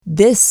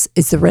This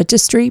is the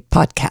Registry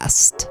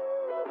Podcast.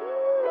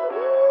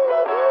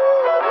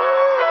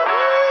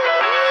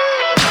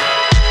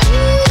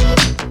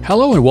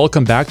 Hello and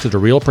welcome back to the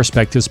Real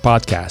Perspectives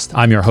Podcast.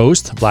 I'm your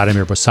host,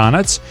 Vladimir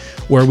Bosanac,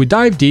 where we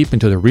dive deep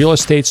into the real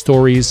estate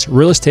stories,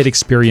 real estate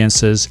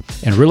experiences,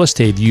 and real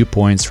estate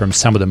viewpoints from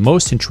some of the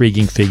most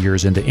intriguing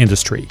figures in the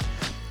industry.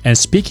 And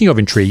speaking of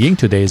intriguing,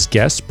 today's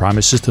guest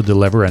promises to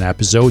deliver an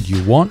episode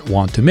you won't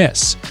want to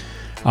miss.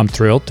 I'm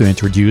thrilled to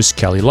introduce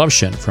Kelley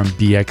Lovshin from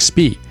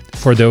BXP.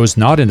 For those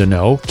not in the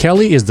know,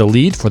 Kelley is the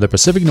lead for the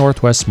Pacific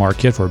Northwest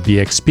market for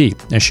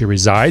BXP, and she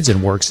resides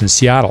and works in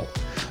Seattle.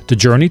 The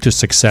journey to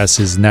success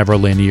is never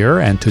linear,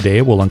 and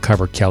today we'll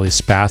uncover Kelley's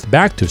path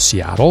back to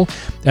Seattle,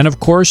 and of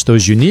course,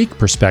 those unique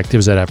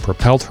perspectives that have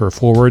propelled her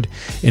forward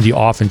in the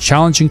often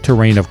challenging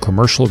terrain of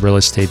commercial real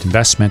estate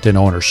investment and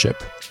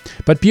ownership.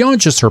 But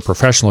beyond just her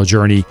professional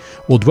journey,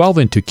 we'll delve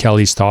into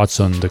Kelley's thoughts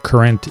on the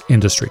current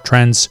industry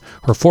trends,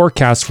 her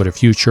forecasts for the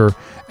future,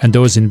 and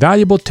those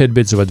invaluable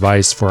tidbits of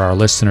advice for our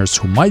listeners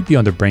who might be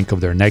on the brink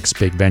of their next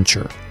big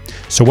venture.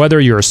 So whether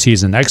you're a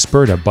seasoned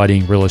expert, a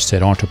budding real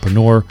estate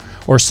entrepreneur,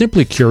 or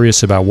simply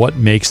curious about what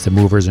makes the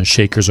movers and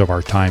shakers of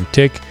our time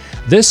tick,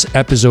 this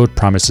episode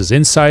promises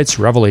insights,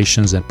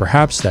 revelations, and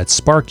perhaps that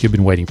spark you've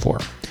been waiting for.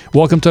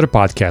 Welcome to the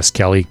podcast,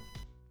 Kelley.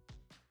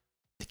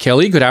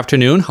 Kelley, good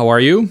afternoon. How are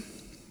you?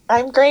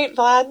 I'm great,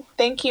 Vlad.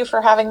 Thank you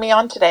for having me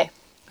on today.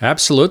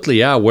 Absolutely,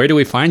 yeah. Where do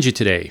we find you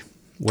today?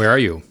 Where are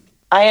you?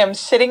 I am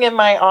sitting in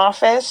my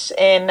office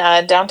in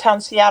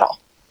downtown Seattle.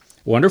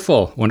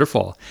 Wonderful,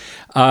 wonderful.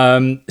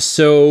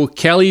 So,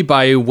 Kelley,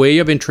 by way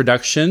of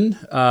introduction,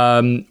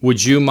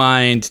 would you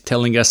mind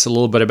telling us a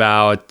little bit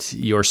about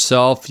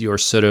yourself, your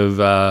sort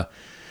of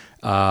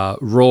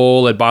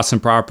role at Boston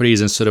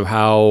Properties, and sort of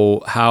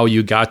how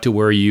you got to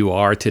where you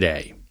are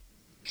today?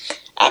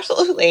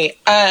 Absolutely.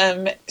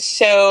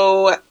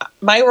 So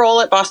my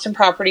role at Boston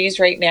Properties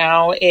right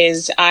now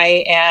is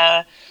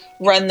I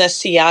run the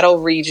Seattle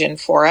region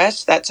for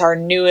us. That's our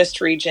newest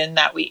region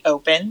that we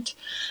opened.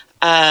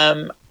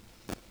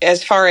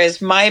 As far as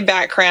my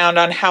background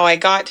on how I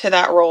got to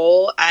that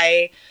role,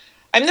 I'm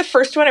the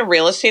first one in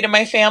real estate in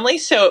my family,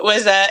 so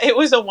it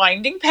was a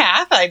winding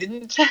path. I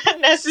didn't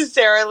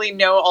necessarily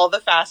know all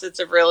the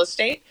facets of real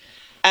estate.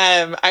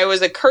 I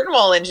was a curtain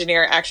wall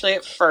engineer actually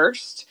at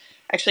first.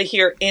 Actually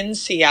here in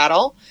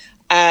Seattle.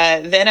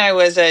 Then I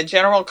was a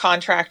general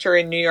contractor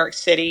in New York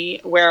City,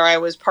 where I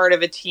was part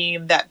of a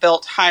team that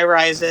built high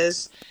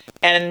rises.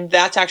 And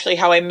that's actually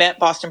how I met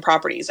Boston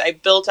Properties. I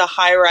built a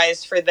high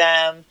rise for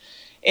them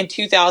in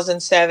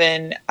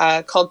 2007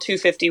 called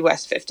 250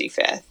 West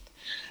 55th.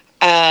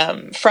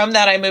 From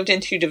that, I moved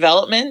into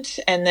development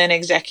and then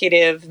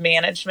executive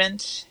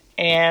management.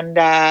 And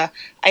I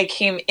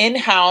came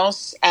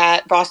in-house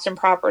at Boston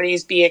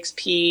Properties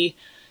BXP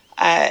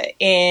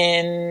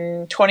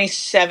in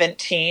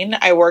 2017.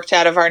 I worked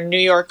out of our New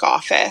York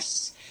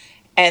office.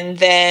 And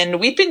then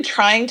we've been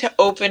trying to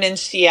open in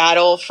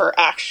Seattle for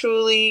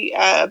actually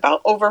about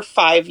over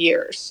 5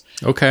 years.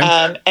 Okay.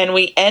 And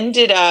we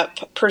ended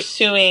up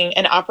pursuing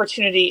an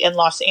opportunity in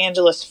Los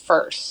Angeles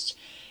first.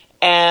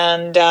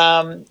 And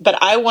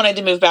but I wanted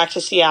to move back to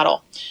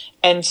Seattle.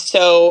 And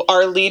so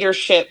our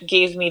leadership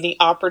gave me the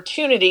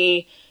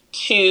opportunity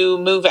to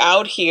move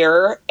out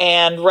here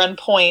and run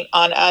point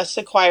on us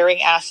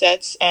acquiring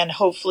assets and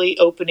hopefully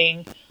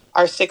opening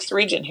our sixth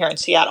region here in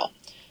Seattle.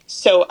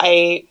 So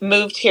I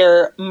moved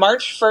here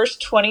March 1st,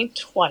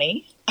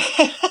 2020.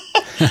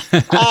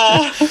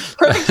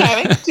 Perfect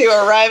timing to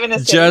arrive in a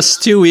city.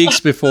 Just 2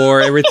 weeks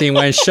before everything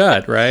went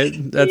shut, right?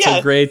 That's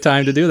a great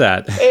time to do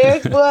that.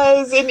 It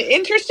was an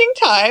interesting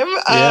time.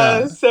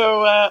 Yeah.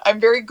 So I'm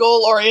very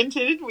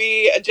goal-oriented.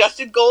 We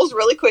adjusted goals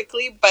really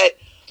quickly, but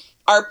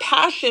our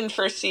passion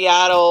for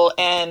Seattle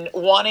and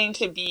wanting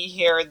to be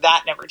here,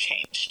 that never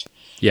changed.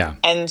 Yeah.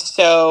 And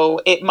so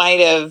it might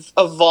have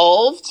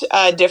evolved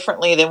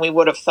differently than we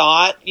would have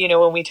thought,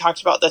 when we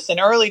talked about this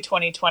in early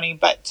 2020,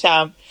 but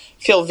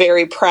feel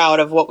very proud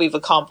of what we've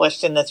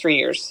accomplished in the 3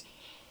 years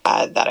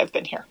that I've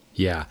been here.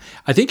 Yeah.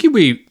 I think it'd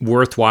be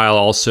worthwhile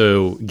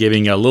also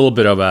giving a little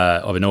bit of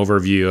an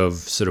overview of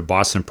sort of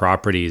Boston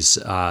Properties.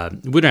 We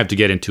don't have to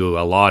get into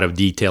a lot of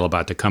detail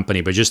about the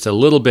company, but just a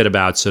little bit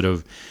about sort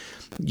of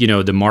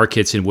the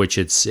markets in which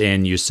it's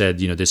in. You said,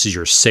 this is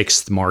your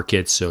sixth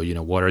market. So,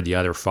 what are the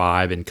other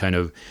five, and kind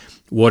of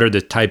what are the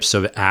types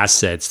of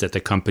assets that the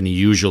company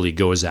usually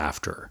goes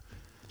after?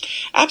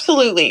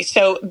 Absolutely.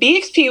 So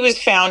BXP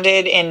was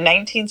founded in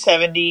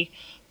 1970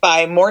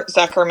 by Mort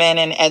Zuckerman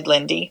and Ed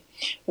Lindy.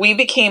 We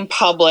became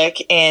public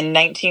in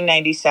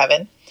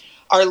 1997.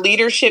 Our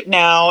leadership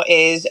now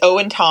is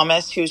Owen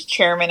Thomas, who's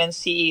chairman and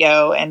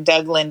CEO, and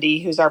Doug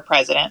Lindy, who's our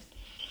president.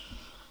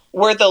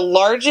 We're the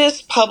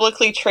largest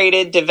publicly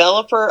traded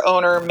developer,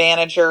 owner,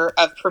 manager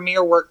of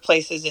premier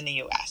workplaces in the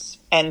U.S.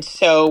 And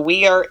so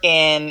we are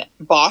in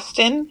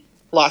Boston,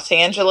 Los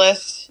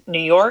Angeles, New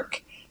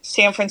York,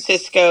 San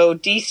Francisco,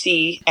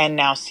 D.C., and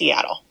now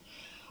Seattle.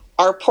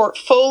 Our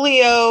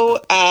portfolio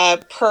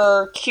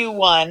per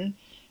Q1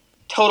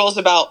 totals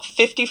about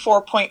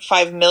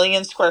 54.5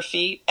 million square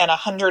feet and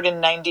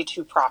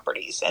 192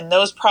 properties. And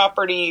those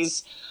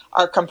properties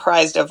are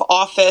comprised of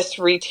office,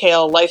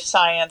 retail, life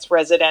science,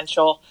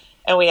 residential,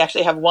 and we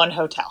actually have one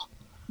hotel.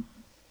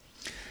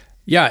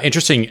 Yeah,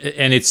 interesting,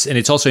 and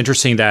it's also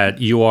interesting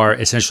that you are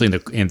essentially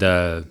in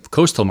the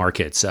coastal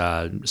markets.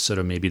 Sort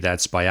of maybe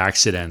that's by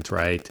accident,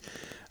 right?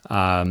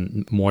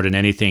 More than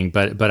anything,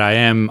 but I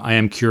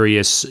am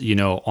curious.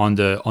 On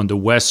the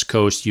West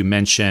Coast, you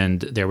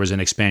mentioned there was an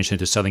expansion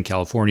to Southern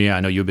California. I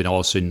know you've been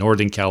also in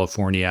Northern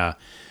California.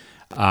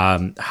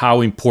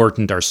 How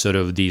important are sort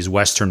of these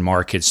Western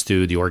markets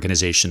to the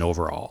organization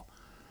overall?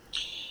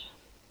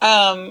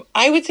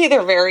 I would say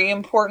they're very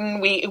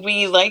important.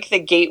 We like the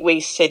gateway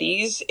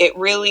cities.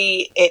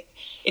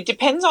 It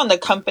depends on the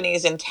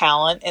companies and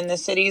talent in the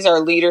cities. Our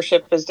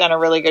leadership has done a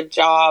really good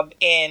job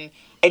in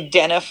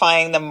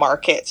identifying the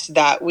markets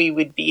that we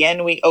would be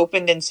in. We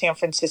opened in San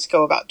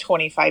Francisco about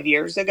 25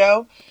 years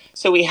ago,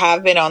 so we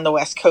have been on the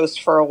West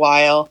Coast for a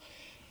while.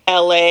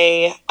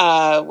 LA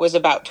was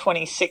about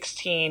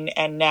 2016,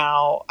 and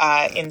now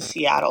in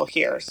Seattle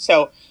here.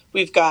 So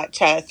we've got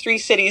 3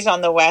 cities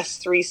on the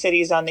West, 3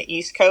 cities on the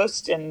East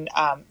Coast, and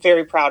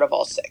very proud of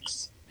all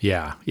 6.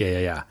 Yeah.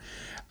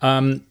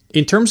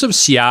 In terms of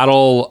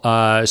Seattle,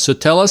 so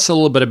tell us a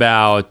little bit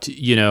about,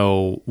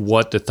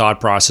 what the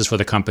thought process for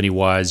the company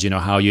was,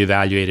 how you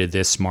evaluated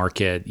this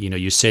market.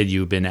 You said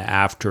you've been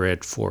after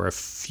it for a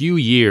few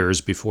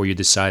years before you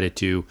decided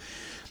to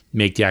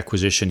make the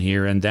acquisition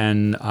here. And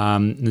then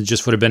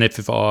just for the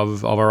benefit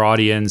of our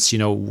audience,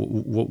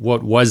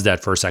 what was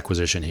that first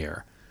acquisition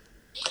here?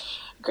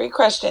 Great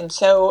question.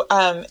 So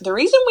the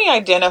reason we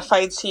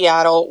identified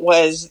Seattle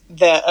was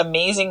the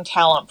amazing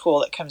talent pool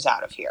that comes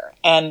out of here.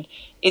 And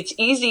it's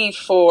easy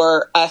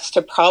for us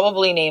to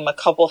probably name a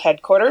couple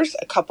headquarters.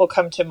 A couple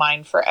come to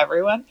mind for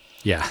everyone.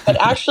 Yeah. But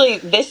actually,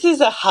 this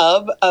is a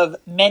hub of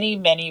many,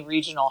 many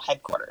regional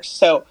headquarters.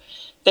 So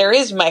there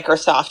is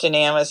Microsoft and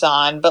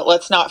Amazon, but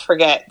let's not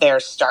forget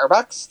there's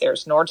Starbucks,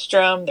 there's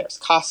Nordstrom, there's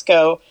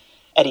Costco,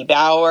 Eddie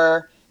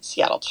Bauer,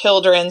 Seattle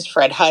Children's,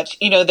 Fred Hutch.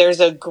 There's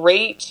a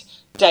great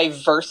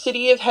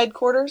diversity of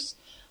headquarters,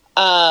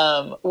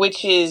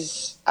 which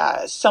is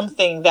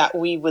something that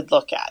we would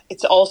look at.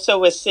 It's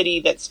also a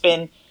city that's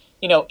been,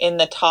 in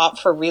the top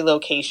for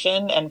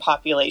relocation and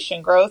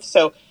population growth.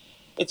 So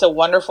it's a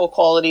wonderful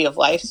quality of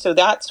life. So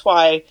that's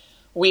why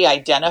we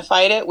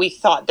identified it. We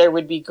thought there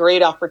would be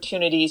great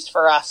opportunities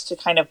for us to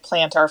kind of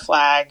plant our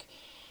flag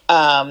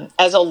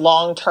as a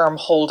long-term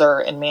holder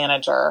and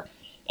manager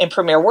in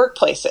premier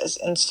workplaces.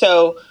 And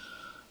so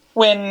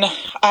when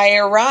I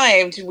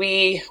arrived,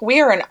 we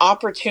are an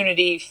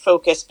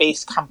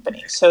opportunity-focused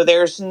company. So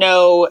there's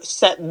no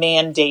set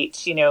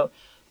mandate,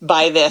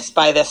 by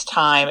this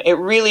time. It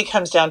really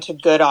comes down to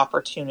good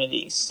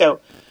opportunities. So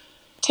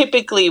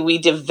typically we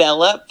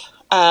develop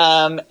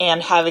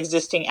and have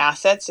existing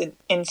assets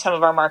in some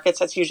of our markets.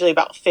 That's usually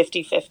about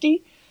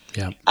 50-50.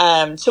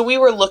 Yeah. So we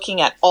were looking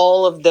at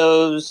all of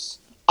those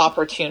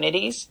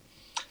opportunities.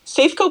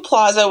 Safeco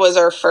Plaza was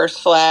our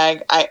first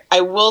flag. I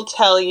will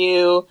tell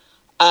you,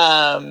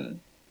 I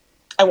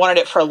wanted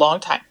it for a long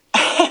time.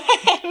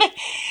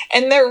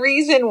 And the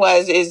reason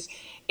is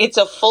it's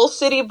a full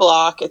city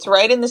block. It's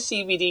right in the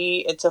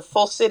CBD. It's a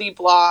full city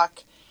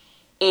block.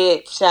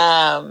 It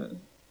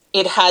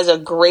has a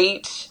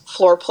great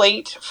floor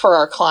plate for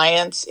our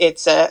clients.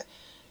 It's a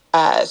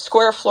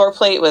square floor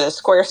plate with a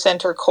square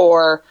center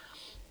core,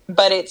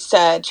 but it's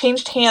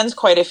changed hands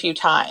quite a few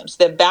times.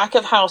 The back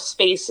of house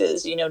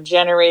spaces,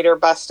 generator,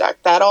 bus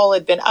duct, that all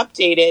had been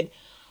updated,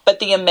 but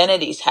the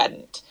amenities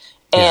hadn't.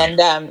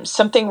 And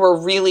something we're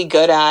really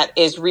good at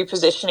is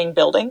repositioning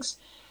buildings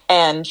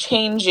and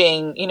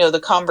changing,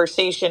 the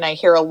conversation. I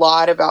hear a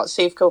lot about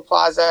Safeco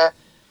Plaza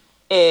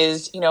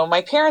is,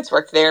 my parents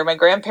worked there, my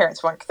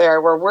grandparents worked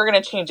there, where we're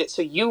going to change it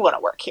so you want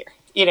to work here,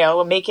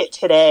 make it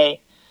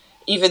today,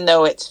 even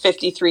though it's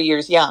 53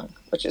 years young,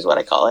 which is what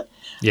I call it.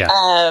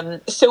 Yeah.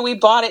 So we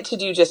bought it to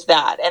do just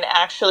that. And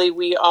actually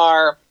we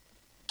are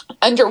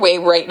underway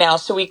right now.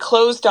 So we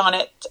closed on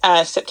it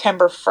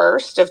September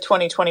 1st of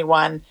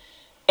 2021.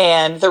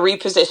 And the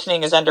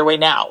repositioning is underway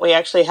now. We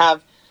actually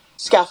have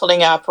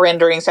scaffolding up,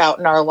 renderings out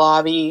in our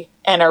lobby,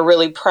 and are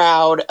really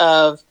proud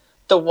of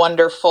the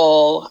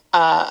wonderful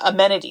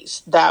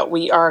amenities that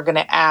we are going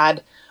to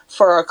add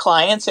for our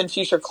clients and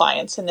future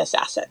clients in this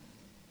asset.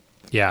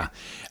 Yeah.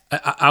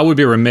 I would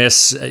be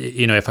remiss,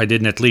 if I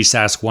didn't at least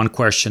ask one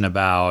question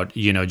about,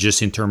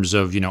 just in terms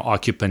of,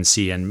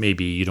 occupancy, and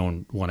maybe you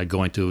don't want to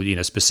go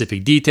into,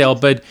 specific detail,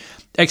 but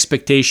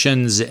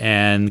expectations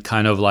and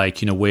kind of like,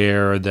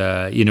 where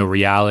the,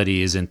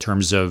 reality is in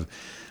terms of,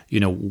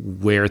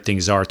 where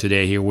things are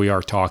today. Here we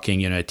are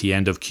talking, at the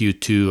end of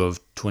Q2 of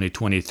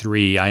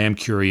 2023. I am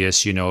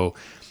curious,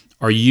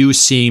 are you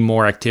seeing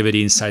more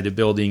activity inside the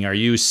building? Are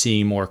you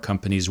seeing more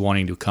companies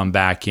wanting to come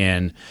back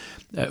in?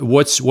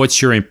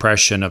 What's your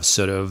impression of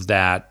sort of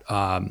that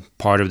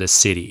part of the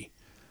city?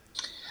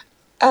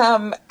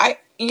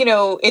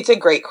 It's a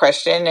great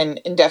question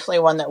and definitely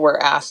one that we're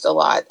asked a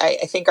lot.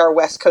 I think our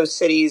West Coast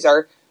cities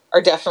are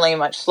are definitely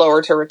much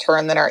slower to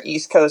return than our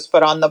East Coast.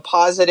 But on the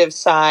positive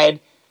side,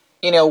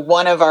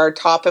 one of our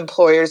top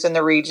employers in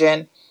the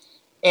region,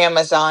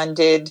 Amazon,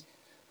 did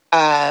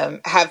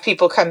have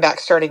people come back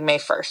starting May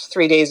 1st,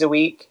 3 days a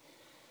week.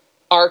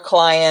 Our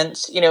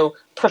clients,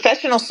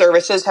 professional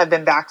services have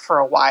been back for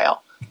a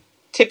while.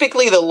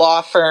 Typically the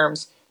law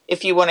firms,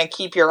 if you want to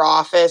keep your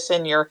office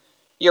and your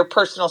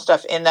personal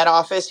stuff in that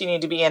office, you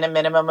need to be in a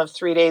minimum of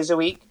 3 days a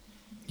week.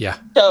 Yeah.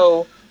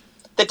 So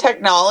the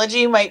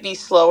technology might be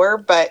slower,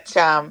 but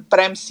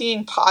I'm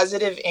seeing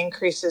positive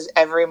increases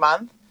every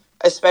month,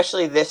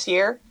 especially this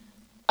year,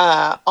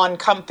 on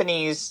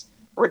companies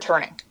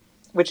returning,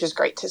 which is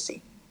great to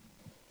see.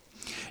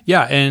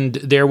 Yeah, and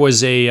there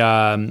was a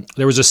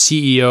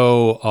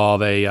CEO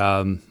of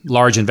a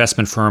large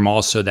investment firm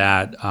also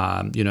that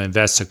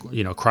invests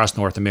across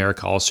North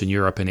America, also in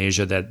Europe and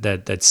Asia,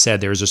 that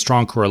said there's a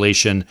strong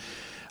correlation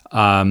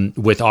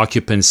with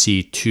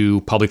occupancy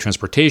to public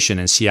transportation,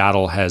 and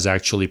Seattle has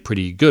actually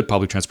pretty good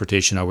public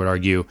transportation, I would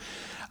argue.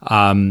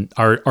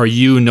 Are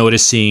you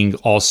noticing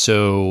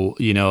also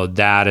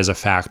that as a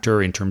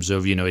factor in terms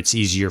of it's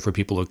easier for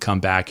people to come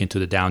back into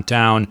the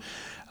downtown?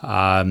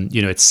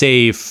 It's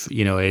safe.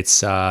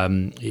 It's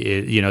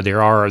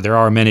there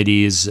are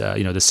amenities.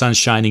 The sun's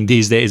shining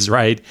these days,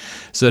 right?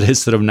 So it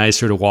is sort of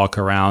nicer to walk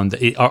around.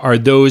 Are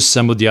those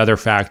some of the other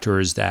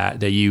factors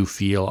that you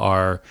feel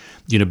are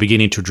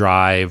beginning to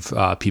drive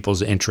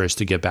people's interest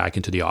to get back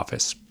into the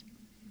office?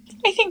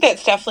 I think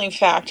that's definitely a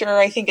factor.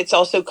 I think it's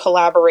also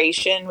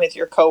collaboration with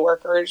your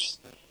coworkers.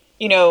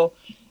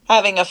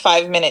 Having a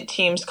 5-minute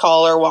Teams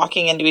call or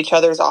walking into each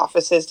other's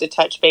offices to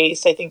touch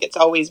base. I think it's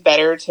always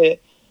better to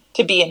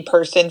be in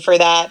person for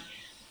that.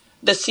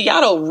 The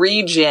Seattle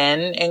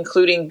region,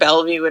 including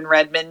Bellevue and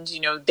Redmond,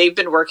 they've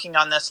been working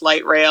on this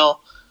light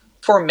rail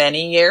for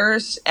many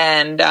years.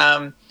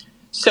 And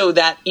so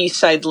that East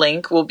Side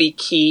Link will be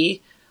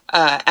key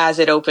as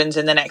it opens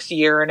in the next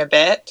year and a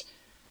bit.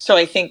 So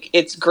I think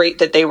it's great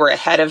that they were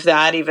ahead of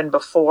that even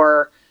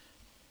before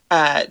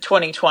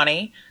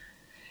 2020.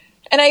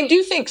 And I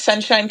do think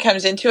sunshine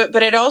comes into it,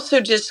 but it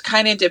also just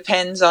kind of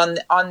depends on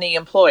the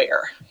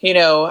employer,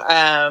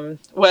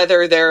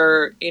 whether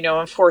they're,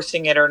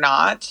 enforcing it or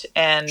not.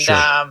 And,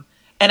 sure.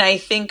 And I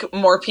think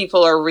more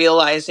people are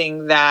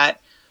realizing that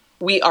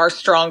we are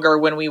stronger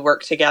when we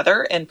work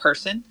together in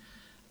person.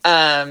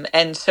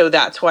 And so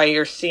that's why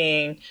you're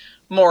seeing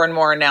more and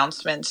more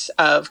announcements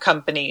of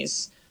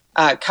companies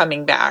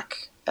coming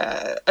back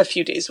a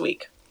few days a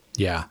week.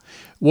 Yeah.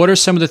 What are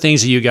some of the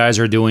things that you guys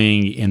are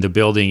doing in the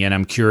building? And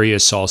I'm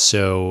curious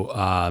also,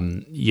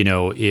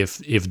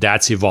 if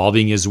that's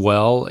evolving as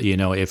well,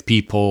 if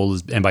people,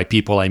 and by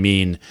people, I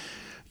mean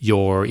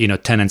your,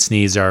 tenants'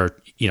 needs are,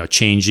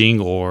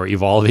 changing or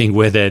evolving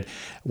with it,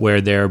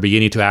 where they're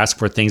beginning to ask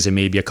for things that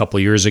maybe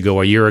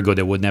a year ago,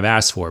 they wouldn't have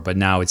asked for. But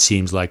now it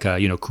seems like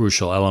a,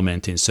 crucial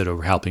element in sort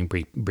of helping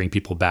bring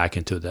people back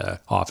into the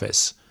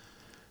office.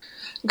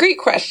 Great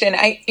question.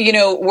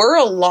 We're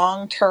a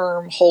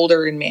long-term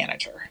holder and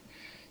manager.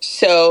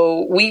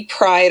 So we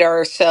pride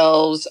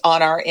ourselves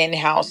on our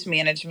in-house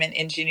management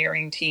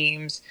engineering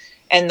teams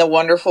and the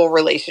wonderful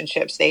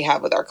relationships they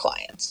have with our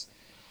clients.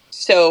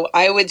 So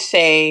I would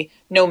say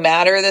no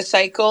matter the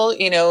cycle,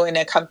 in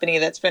a company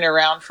that's been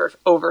around for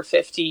over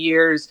 50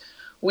 years,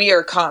 we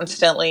are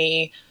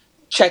constantly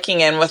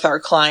checking in with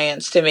our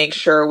clients to make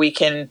sure we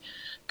can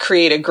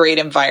create a great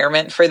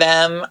environment for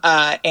them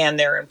and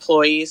their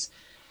employees.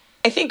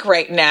 I think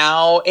right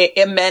now,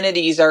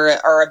 amenities are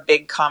a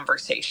big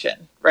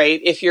conversation, right?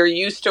 If you're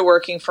used to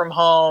working from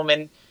home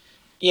and,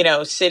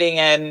 sitting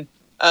in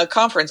a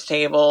conference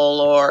table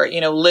or,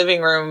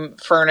 living room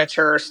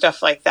furniture,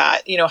 stuff like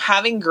that,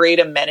 having great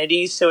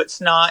amenities. So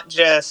it's not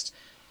just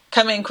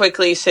come in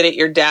quickly, sit at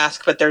your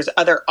desk, but there's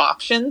other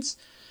options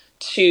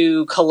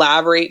to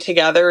collaborate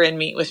together and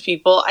meet with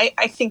people.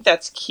 I think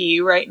that's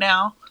key right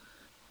now.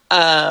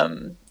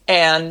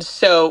 And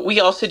so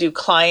we also do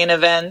client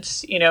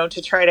events,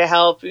 to try to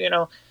help,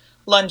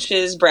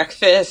 lunches,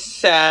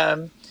 breakfasts,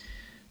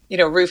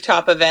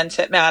 rooftop events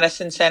at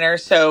Madison Center.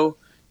 So,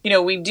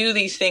 we do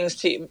these things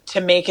to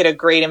make it a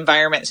great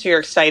environment. So you're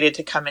excited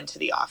to come into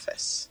the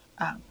office.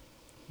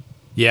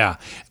 Yeah.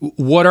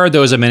 What are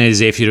those amenities,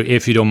 if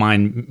you don't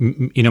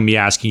mind, me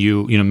asking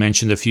you,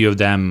 mentioned a few of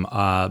them,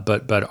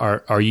 but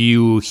are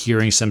you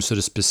hearing some sort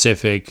of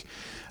specific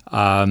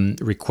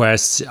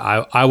requests?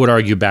 I would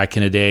argue back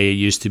in the day, it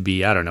used to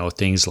be, I don't know,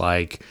 things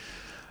like,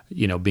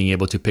 being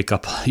able to pick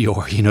up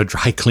your,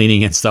 dry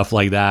cleaning and stuff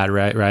like that,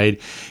 right?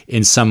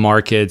 In some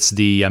markets,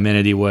 the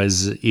amenity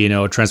was,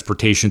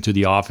 transportation to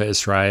the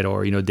office, right?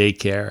 Or,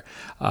 daycare.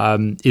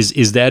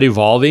 Is that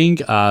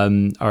evolving?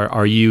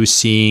 Are you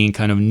seeing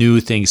kind of new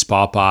things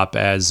pop up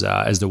as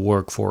the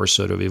workforce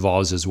sort of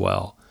evolves as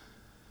well?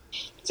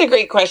 It's a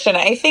great question.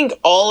 I think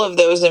all of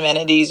those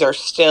amenities are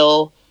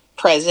still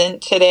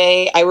present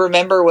today. I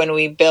remember when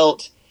we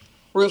built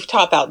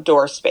rooftop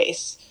outdoor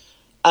space,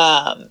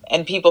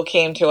 and people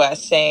came to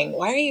us saying,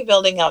 "Why are you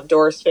building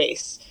outdoor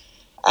space?"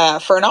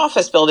 for an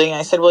office building.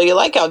 I said, well, you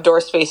like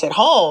outdoor space at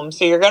home,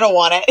 so you're going to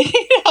want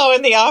it,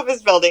 in the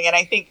office building. And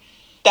I think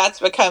that's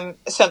become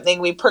something.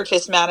 We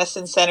purchased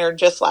Madison Center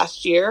just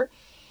last year,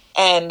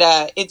 and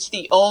it's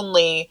the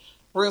only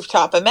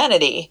rooftop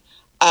amenity.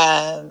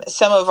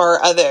 Some of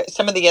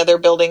the other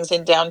buildings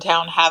in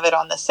downtown have it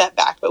on the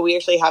setback, but we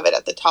actually have it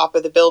at the top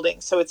of the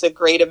building. So it's a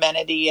great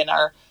amenity, and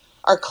our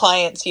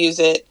clients use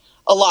it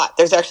a lot.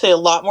 There's actually a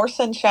lot more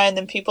sunshine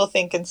than people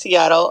think in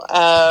Seattle.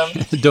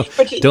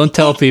 Don't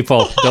tell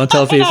people. Don't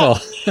tell people.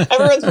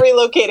 Everyone's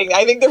relocating.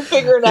 I think they're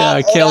figuring out.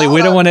 Yeah, Kelley,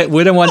 we don't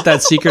want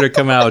that secret to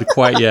come out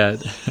quite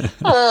yet.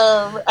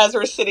 As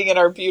we're sitting in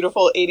our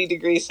beautiful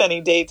 80-degree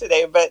sunny day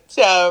today, but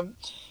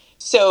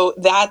so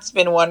that's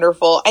been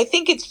wonderful. I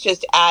think it's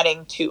just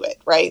adding to it,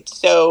 right?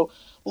 So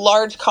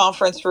large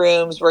conference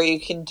rooms where you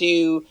can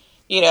do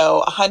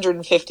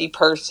 150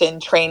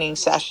 person training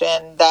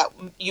session that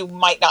you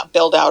might not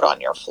build out on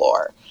your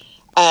floor.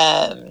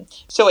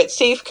 So at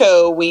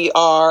Safeco, we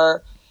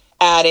are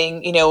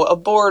adding, a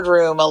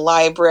boardroom, a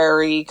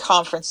library,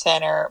 conference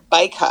center,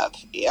 bike hub.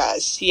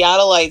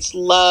 Seattleites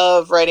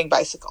love riding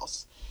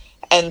bicycles.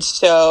 And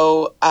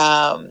so,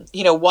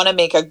 want to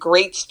make a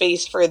great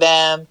space for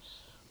them,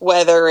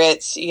 whether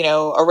it's,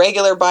 a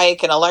regular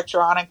bike, an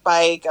electronic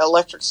bike,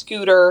 electric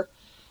scooter.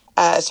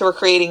 So we're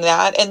creating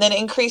that, and then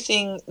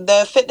increasing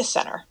the fitness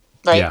center,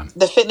 right? Yeah.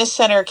 The fitness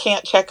center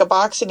can't check a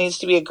box. It needs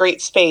to be a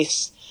great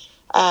space.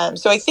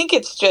 So I think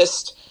it's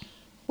just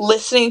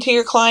listening to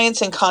your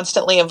clients and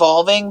constantly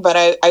evolving,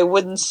 but I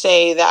wouldn't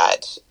say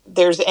that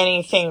there's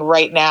anything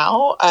right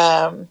now.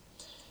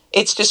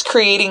 It's just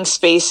creating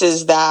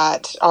spaces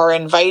that are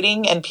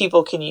inviting and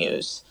people can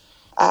use.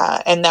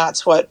 And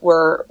that's what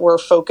we're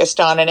focused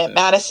on. And at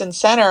Madison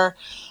Center,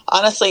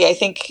 honestly, I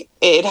think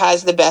it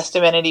has the best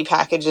amenity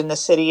package in the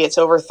city. It's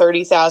over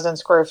 30,000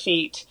 square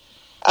feet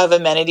of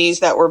amenities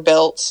that were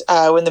built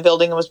when the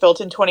building was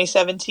built in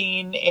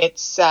 2017.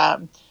 It's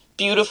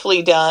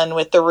beautifully done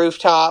with the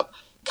rooftop,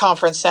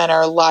 conference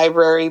center,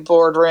 library,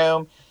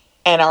 boardroom,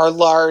 and our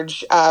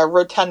large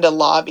rotunda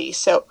lobby.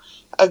 So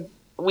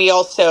we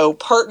also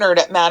partnered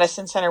at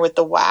Madison Center with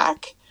the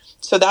WAC.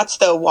 So that's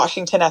the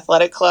Washington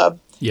Athletic Club.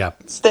 Yeah,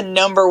 it's the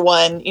number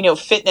one,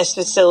 fitness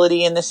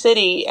facility in the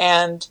city,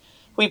 and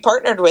we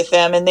partnered with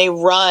them, and they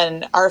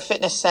run our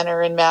fitness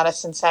center in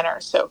Madison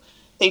Center. So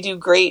they do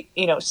great,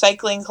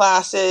 cycling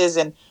classes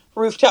and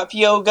rooftop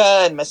yoga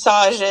and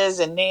massages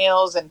and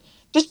nails, and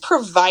just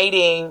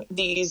providing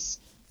these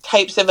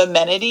types of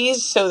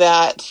amenities so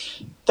that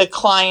the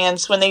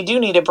clients, when they do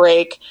need a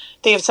break,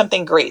 they have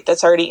something great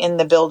that's already in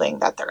the building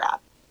that they're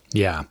at.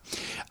 Yeah.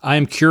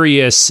 I'm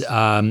curious,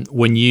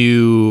 when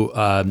you,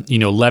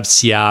 left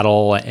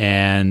Seattle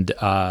and,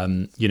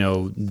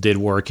 did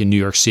work in New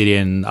York City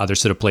and other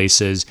sort of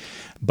places,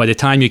 by the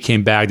time you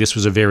came back, this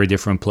was a very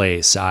different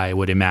place, I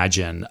would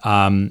imagine.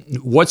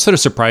 What sort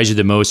of surprised you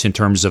the most in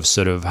terms of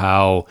sort of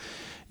how,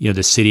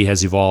 the city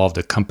has evolved,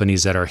 the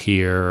companies that are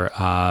here?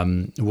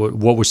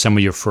 What were some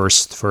of your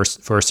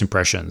first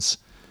impressions?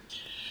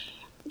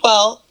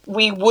 Well,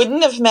 we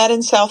wouldn't have met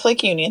in South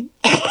Lake Union.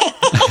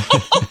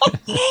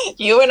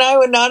 You and I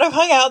would not have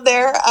hung out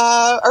there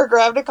or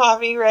grabbed a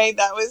coffee, right?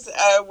 That was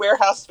a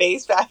warehouse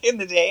space back in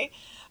the day.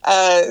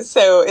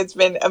 So it's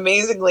been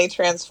amazingly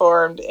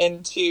transformed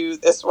into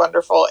this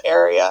wonderful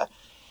area.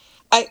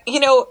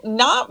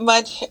 Not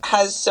much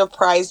has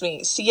surprised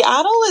me.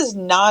 Seattle is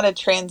not a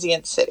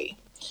transient city.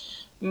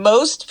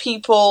 Most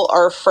people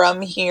are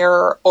from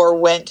here or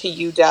went to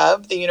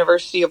UW, the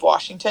University of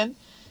Washington.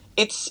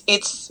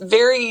 It's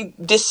very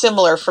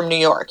dissimilar from New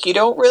York. You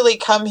don't really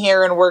come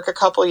here and work a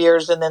couple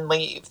years and then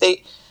leave.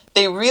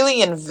 They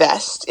really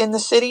invest in the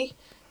city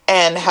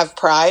and have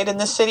pride in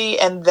the city,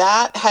 and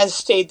that has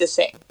stayed the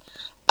same.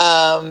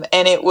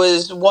 And it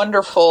was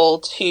wonderful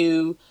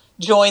to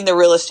join the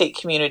real estate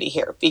community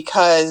here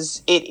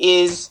because it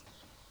is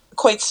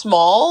quite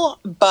small,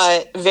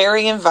 but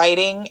very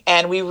inviting,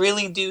 and we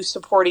really do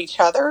support each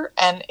other.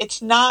 And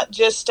it's not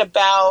just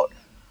about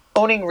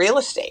owning real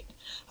estate.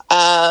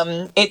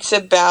 It's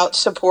about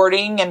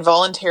supporting and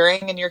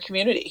volunteering in your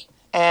community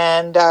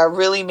and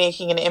really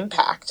making an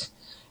impact.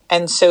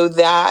 And so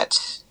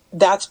that's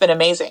been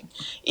amazing.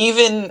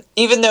 Even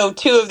though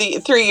 2 of the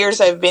 3 years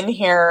I've been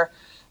here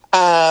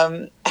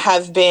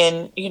have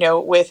been,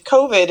 with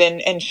COVID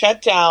and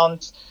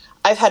shutdowns,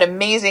 I've had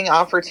amazing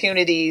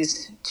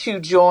opportunities to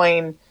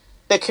join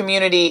the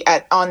community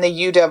on the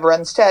UW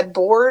Runstead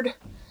board,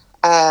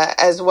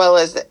 as well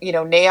as,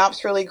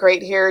 NAIOP's really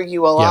great here,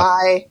 ULI.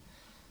 Yeah.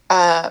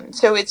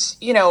 So it's,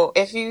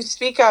 if you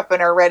speak up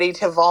and are ready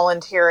to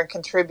volunteer and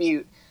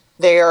contribute,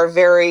 they are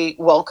very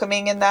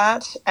welcoming in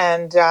that.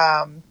 And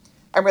I'm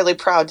really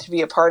proud to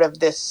be a part of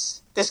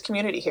this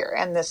community here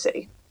and this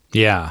city.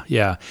 Yeah,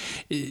 yeah.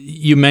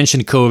 You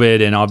mentioned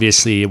COVID, and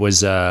obviously it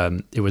was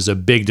a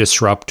big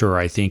disruptor,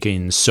 I think,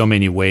 in so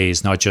many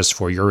ways, not just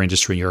for your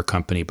industry and your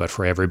company, but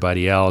for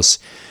everybody else.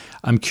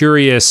 I'm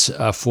curious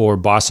for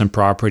Boston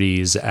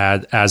Properties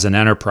as an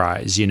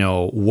enterprise,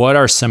 what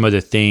are some of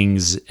the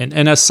things,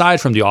 and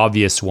aside from the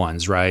obvious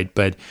ones, right?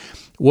 But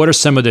what are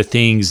some of the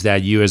things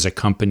that you as a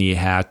company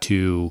had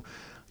to,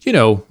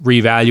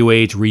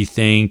 reevaluate,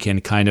 rethink,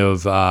 and kind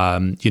of,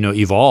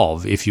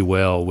 evolve, if you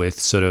will, with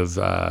sort of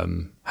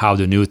how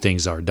the new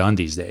things are done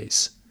these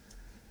days?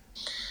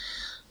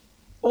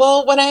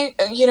 Well, when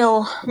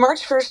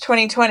March 1st,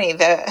 2020,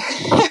 everything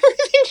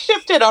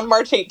shifted on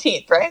March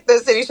 18th, right? The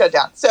city shut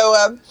down.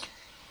 So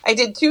I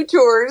did 2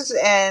 tours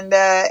and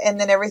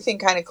then everything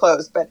kind of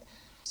closed. But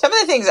some of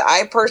the things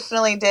I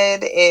personally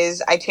did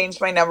is I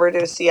changed my number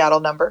to a Seattle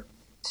number.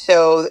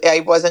 So I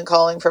wasn't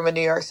calling from a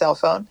New York cell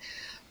phone.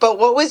 But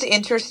what was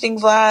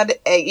interesting, Vlad,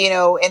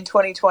 in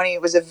 2020,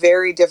 it was a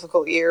very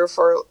difficult year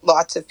for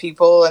lots of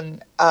people,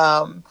 and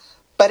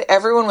but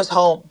everyone was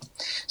home.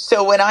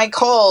 So when I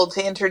called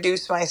to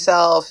introduce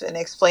myself and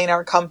explain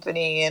our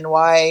company and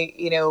why,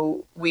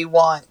 we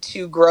want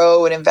to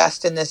grow and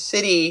invest in this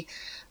city,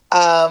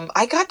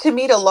 I got to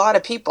meet a lot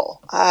of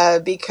people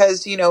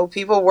because,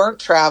 people weren't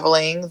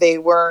traveling. They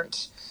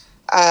weren't,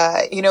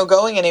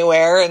 going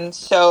anywhere. And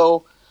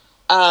so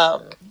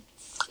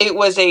it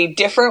was a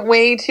different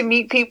way to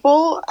meet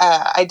people.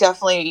 I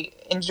definitely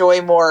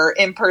enjoy more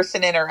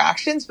in-person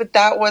interactions, but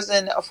that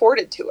wasn't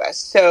afforded to us.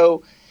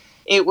 So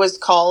it was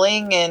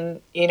calling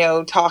and,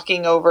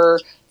 talking over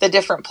the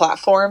different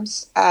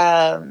platforms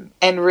and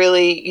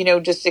really,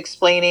 just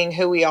explaining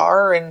who we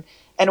are and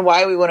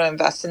why we want to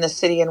invest in the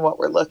city and what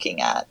we're looking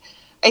at.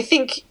 I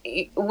think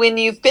when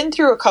you've been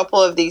through a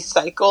couple of these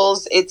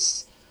cycles,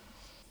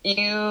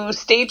 you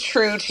stay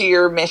true to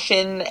your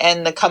mission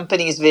and the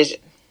company's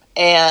vision.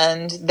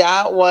 And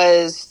that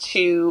was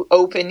to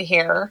open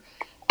here.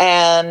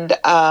 And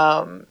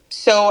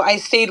so I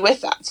stayed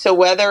with that. So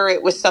whether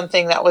it was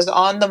something that was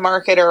on the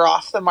market or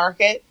off the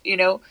market,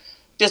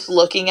 just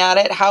looking at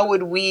it, how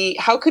could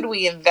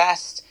we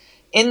invest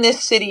in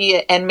this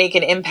city and make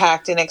an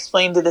impact and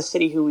explain to the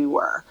city who we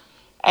were?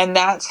 And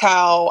that's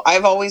how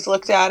I've always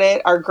looked at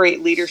it. Our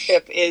great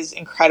leadership is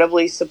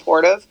incredibly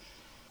supportive.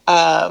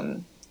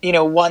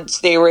 Once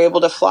they were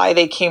able to fly,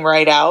 they came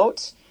right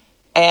out.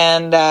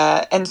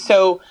 And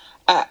so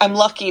I'm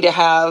lucky to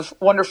have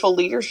wonderful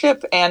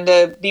leadership and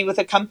to be with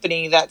a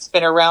company that's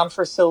been around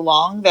for so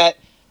long that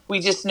we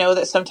just know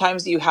that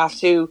sometimes you have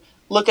to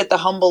look at the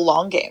humble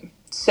long game.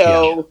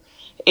 So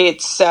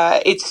it's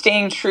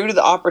staying true to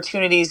the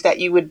opportunities that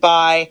you would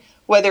buy,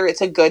 whether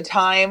it's a good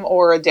time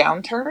or a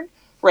downturn,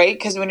 right?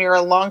 Because when you're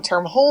a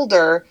long-term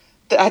holder,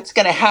 that's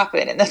going to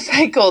happen in the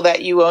cycle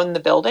that you own the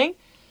building.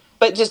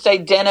 But just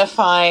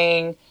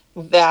identifying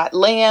that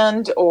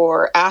land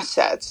or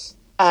assets.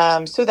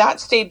 So that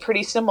stayed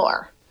pretty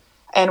similar.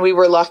 And we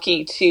were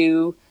lucky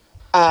to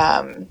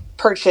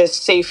purchase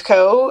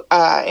Safeco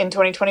in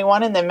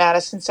 2021 and then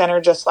Madison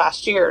Center just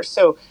last year.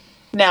 So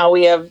now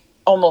we have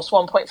almost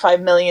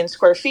 1.5 million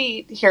square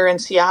feet here in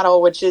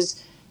Seattle, which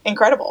is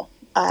incredible.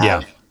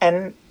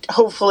 And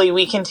hopefully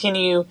we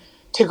continue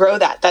to grow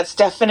that. That's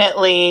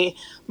definitely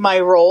my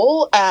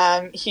role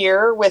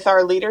here with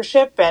our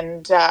leadership.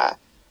 And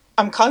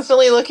I'm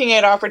constantly looking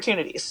at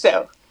opportunities.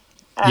 So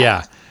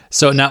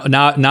So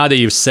now that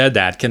you've said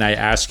that, can I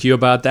ask you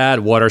about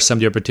that? What are some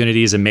of the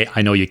opportunities? And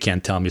I know you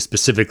can't tell me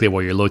specifically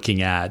what you're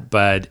looking at,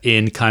 but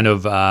in kind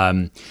of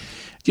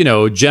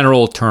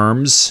general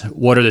terms,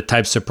 what are the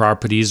types of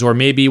properties, or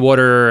maybe what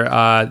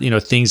are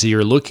things that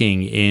you're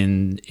looking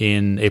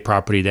in a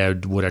property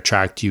that would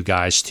attract you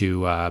guys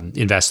to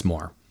invest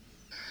more?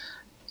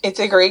 It's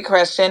a great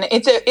question.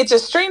 It's a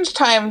strange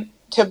time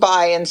to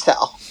buy and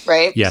sell,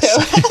 right? Yes.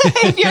 So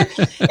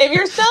if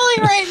you're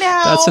selling right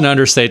now, that's an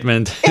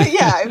understatement.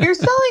 Yeah. If you're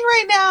selling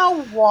right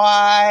now,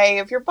 why?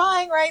 If you're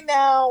buying right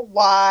now,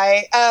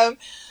 why?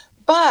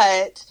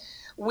 But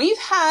we've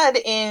had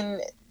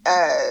in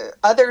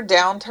other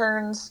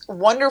downturns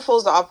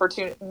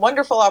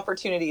wonderful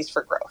opportunities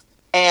for growth,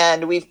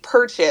 and we've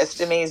purchased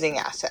amazing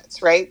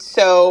assets, right?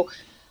 So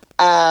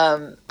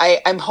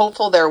I'm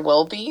hopeful there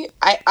will be.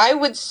 I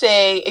would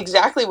say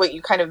exactly what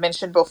you kind of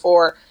mentioned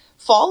before.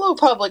 Follow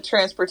public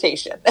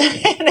transportation.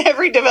 And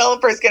every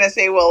developer is going to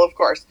say, well, of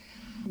course.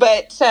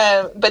 But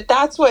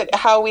that's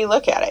how we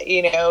look at it.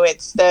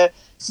 It's the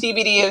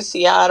CBD of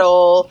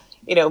Seattle,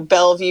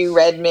 Bellevue,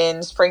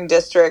 Redmond, Spring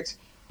District,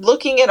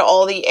 looking at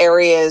all the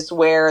areas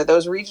where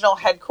those regional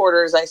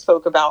headquarters I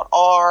spoke about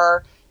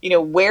are,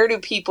 where do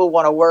people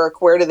want to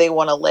work? Where do they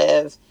want to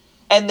live?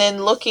 And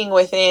then looking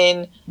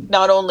within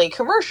not only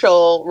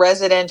commercial,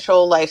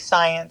 residential, life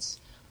science,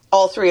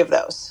 all 3 of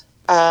those.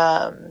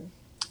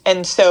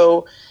 And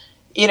so,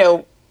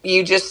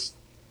 you just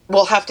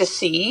will have to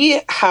see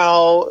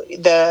how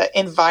the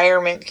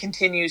environment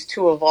continues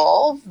to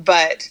evolve.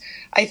 But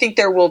I think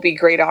there will be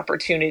great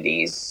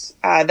opportunities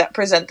that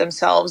present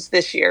themselves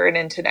this year and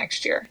into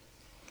next year.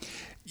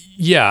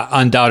 Yeah,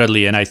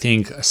 undoubtedly. And I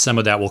think some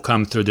of that will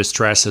come through the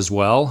stress as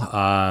well,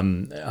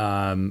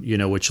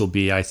 which will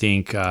be, I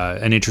think,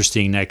 an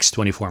interesting next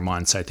 24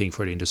 months, I think,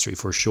 for the industry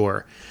for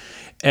sure.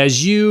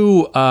 As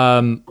you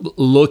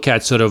look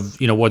at sort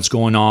of, what's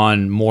going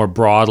on more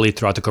broadly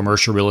throughout the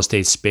commercial real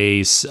estate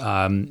space,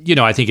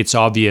 I think it's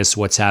obvious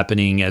what's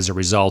happening as a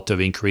result of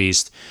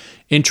increased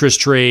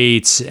interest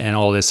rates and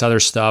all this other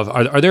stuff.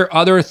 Are there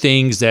other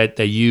things that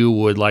you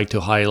would like to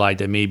highlight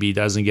that maybe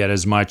doesn't get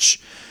as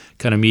much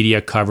kind of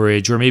media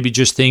coverage, or maybe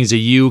just things that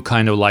you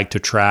kind of like to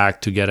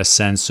track to get a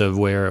sense of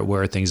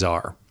where things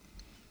are?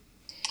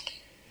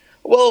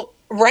 Well,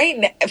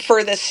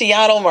 for the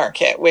Seattle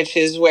market, which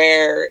is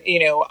where,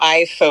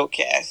 I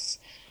focus,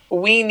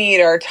 we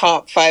need our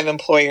top 5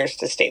 employers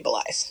to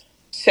stabilize.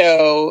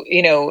 So,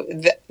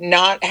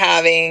 not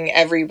having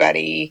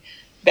everybody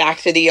back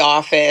to the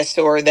office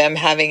or them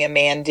having a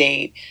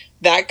mandate,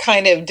 that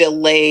kind of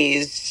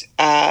delays,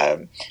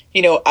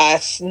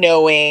 us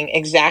knowing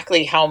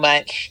exactly how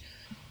much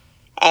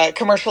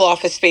commercial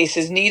office space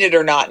is needed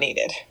or not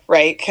needed,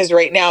 right? Because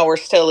right now we're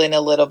still in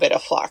a little bit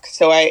of flux.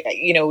 So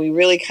we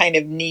really kind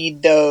of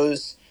need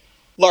those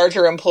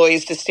larger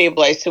employees to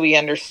stabilize so we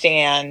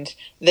understand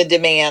the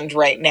demand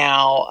right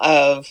now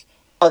of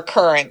our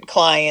current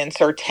clients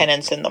or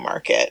tenants in the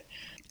market.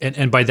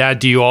 And by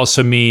that, do you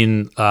also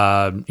mean,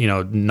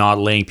 not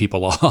laying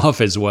people off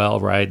as well,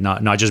 right?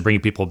 Not just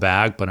bringing people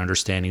back, but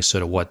understanding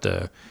sort of what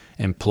the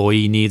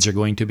employee needs are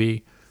going to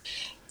be?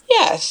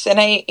 Yes. And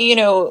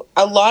a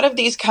lot of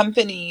these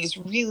companies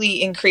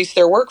really increased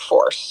their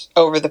workforce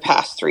over the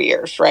past 3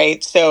 years,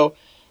 right? So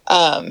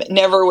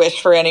never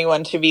wish for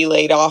anyone to be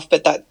laid off,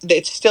 but that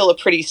it's still a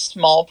pretty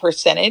small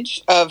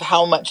percentage of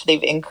how much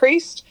they've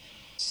increased.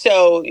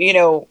 So,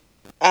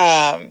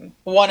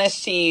 want to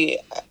see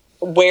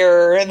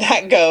where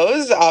that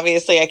goes.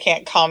 Obviously, I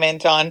can't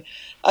comment on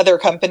other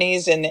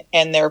companies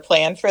and their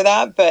plan for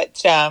that,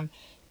 but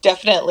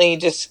definitely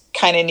just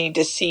kind of need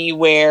to see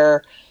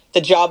where the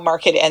job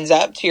market ends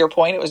up. To your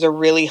point, it was a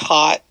really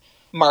hot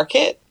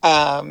market,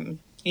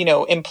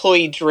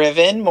 employee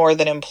driven more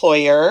than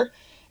employer,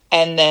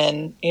 and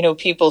then,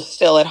 people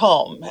still at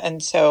home.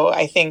 And so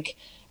I think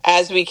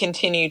as we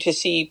continue to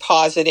see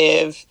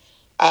positive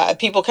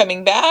people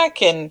coming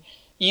back and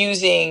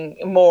using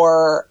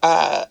more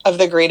of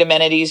the great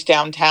amenities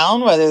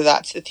downtown, whether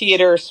that's the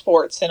theater,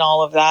 sports, and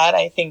all of that,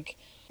 I think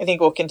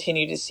we'll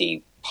continue to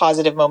see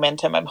positive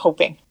momentum, I'm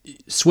hoping.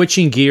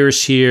 Switching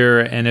gears here,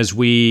 and as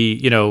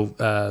we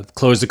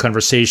close the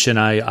conversation,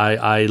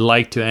 I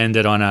like to end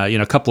it on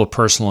a couple of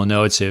personal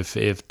notes,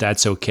 if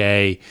that's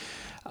okay.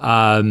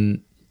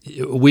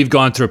 We've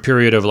gone through a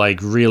period of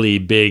really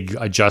big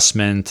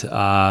adjustment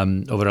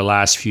over the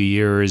last few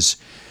years.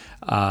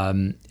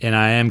 And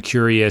I am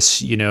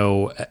curious,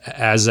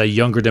 as a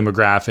younger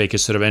demographic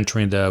is sort of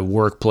entering the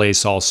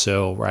workplace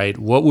also, right?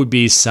 What would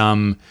be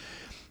some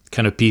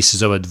kind of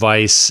pieces of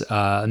advice,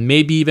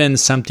 maybe even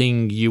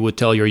something you would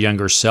tell your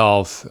younger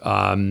self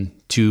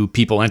to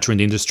people entering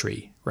the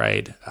industry,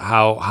 right?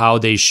 How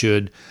they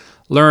should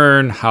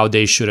learn, how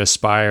they should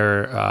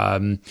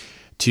aspire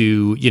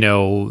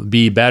to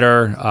be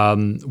better.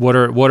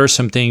 What are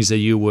some things that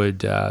you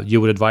would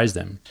advise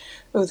them?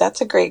 Oh,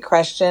 that's a great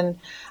question.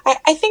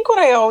 I think what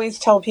I always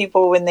tell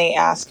people when they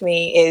ask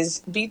me is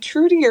be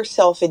true to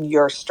yourself and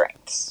your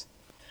strengths.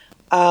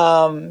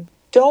 Don't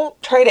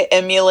try to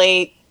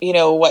emulate,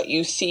 what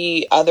you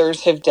see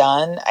others have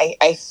done.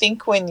 I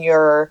think when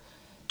you're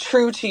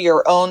true to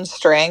your own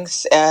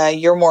strengths,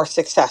 you're more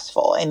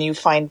successful and you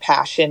find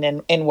passion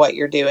in what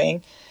you're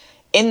doing.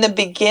 In the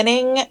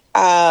beginning,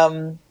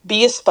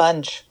 be a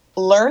sponge.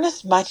 Learn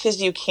as much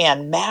as you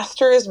can.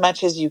 Master as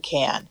much as you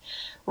can.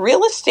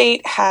 Real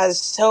estate has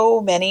so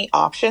many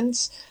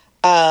options.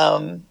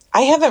 I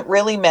haven't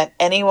really met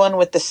anyone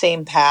with the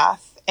same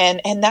path,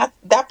 and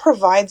that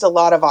provides a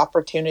lot of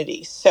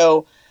opportunities.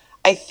 So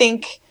I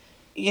think,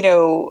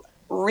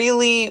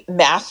 really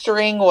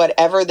mastering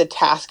whatever the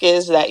task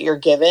is that you're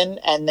given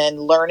and then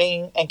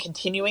learning and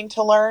continuing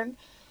to learn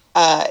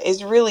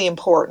is really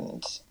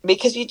important,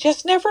 because you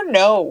just never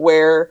know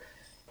where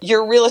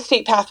your real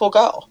estate path will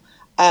go.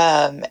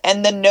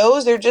 And the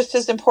no's are just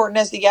as important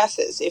as the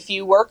yeses. If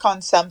you work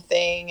on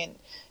something and,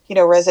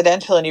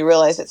 residential, and you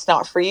realize it's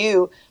not for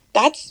you,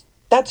 that's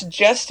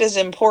just as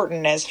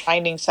important as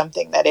finding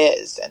something that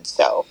is. And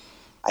so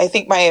I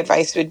think my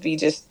advice would be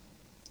just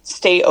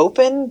stay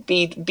open,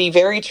 be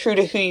very true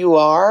to who you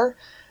are,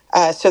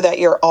 so that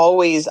you're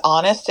always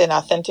honest and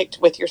authentic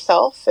with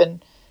yourself,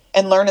 and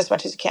learn as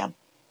much as you can.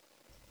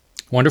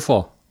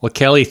 Wonderful. Well,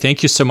 Kelley,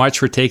 thank you so much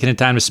for taking the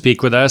time to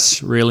speak with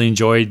us. Really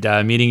enjoyed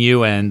meeting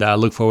you, and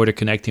look forward to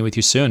connecting with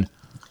you soon.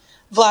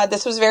 Vlad,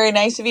 this was very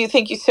nice of you.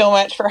 Thank you so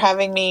much for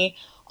having me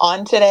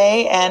on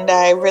today, and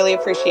I really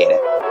appreciate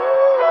it.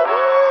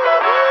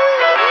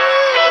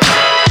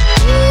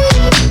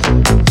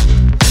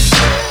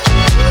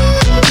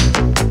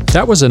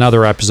 That was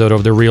another episode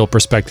of the Real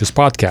Perspectives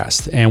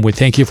podcast, and we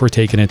thank you for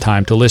taking the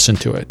time to listen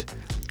to it.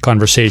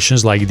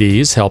 Conversations like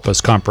these help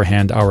us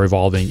comprehend our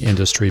evolving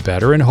industry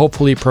better and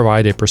hopefully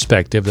provide a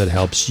perspective that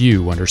helps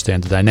you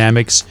understand the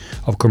dynamics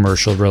of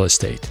commercial real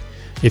estate.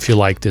 If you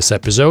like this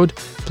episode,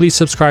 please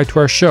subscribe to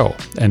our show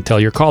and tell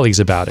your colleagues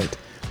about it.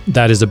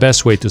 That is the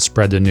best way to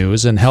spread the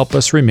news and help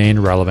us remain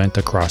relevant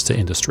across the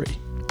industry.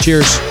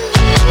 Cheers!